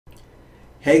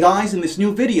Hey guys, in this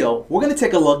new video, we're going to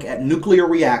take a look at nuclear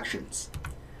reactions.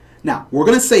 Now, we're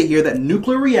going to say here that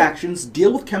nuclear reactions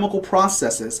deal with chemical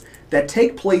processes that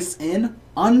take place in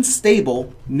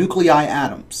unstable nuclei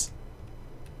atoms.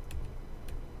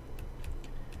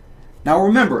 Now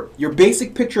remember, your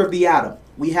basic picture of the atom.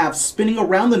 We have spinning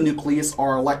around the nucleus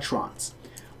are electrons.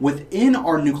 Within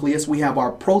our nucleus, we have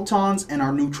our protons and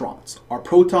our neutrons. Our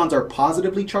protons are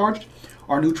positively charged,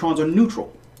 our neutrons are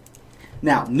neutral.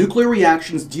 Now, nuclear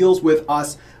reactions deals with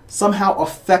us somehow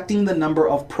affecting the number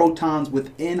of protons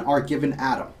within our given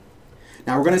atom.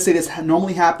 Now, we're going to say this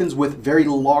normally happens with very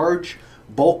large,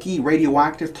 bulky,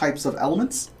 radioactive types of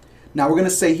elements. Now, we're going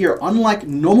to say here, unlike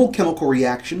normal chemical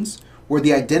reactions, where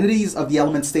the identities of the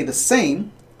elements stay the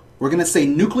same, we're going to say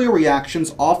nuclear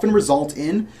reactions often result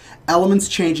in elements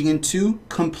changing into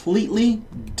completely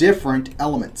different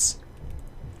elements.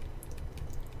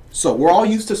 So we're all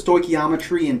used to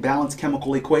stoichiometry and balanced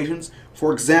chemical equations.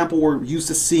 For example, we're used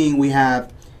to seeing we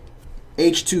have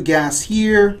H2 gas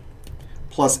here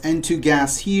plus N2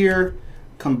 gas here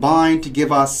combined to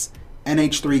give us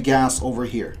NH3 gas over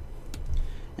here.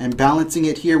 And balancing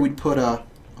it here, we'd put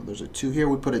there's a 2 here,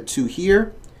 we put a 2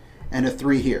 here and a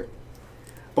 3 here.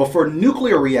 But for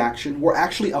nuclear reaction, we're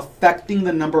actually affecting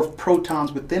the number of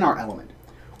protons within our element.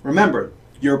 Remember,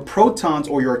 your protons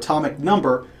or your atomic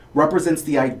number represents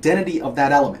the identity of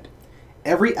that element.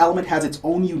 Every element has its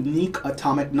own unique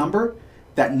atomic number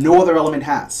that no other element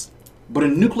has. But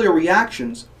in nuclear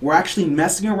reactions, we're actually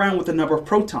messing around with the number of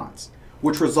protons,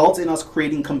 which results in us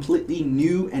creating completely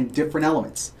new and different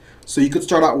elements. So you could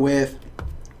start out with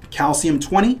calcium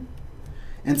 20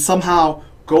 and somehow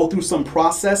go through some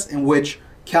process in which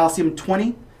calcium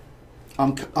 40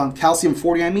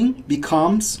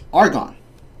 becomes argon.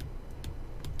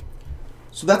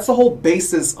 So that's the whole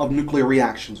basis of nuclear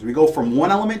reactions. We go from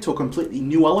one element to a completely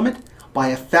new element by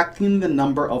affecting the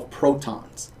number of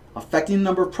protons. Affecting the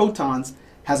number of protons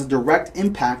has a direct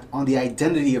impact on the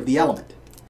identity of the element.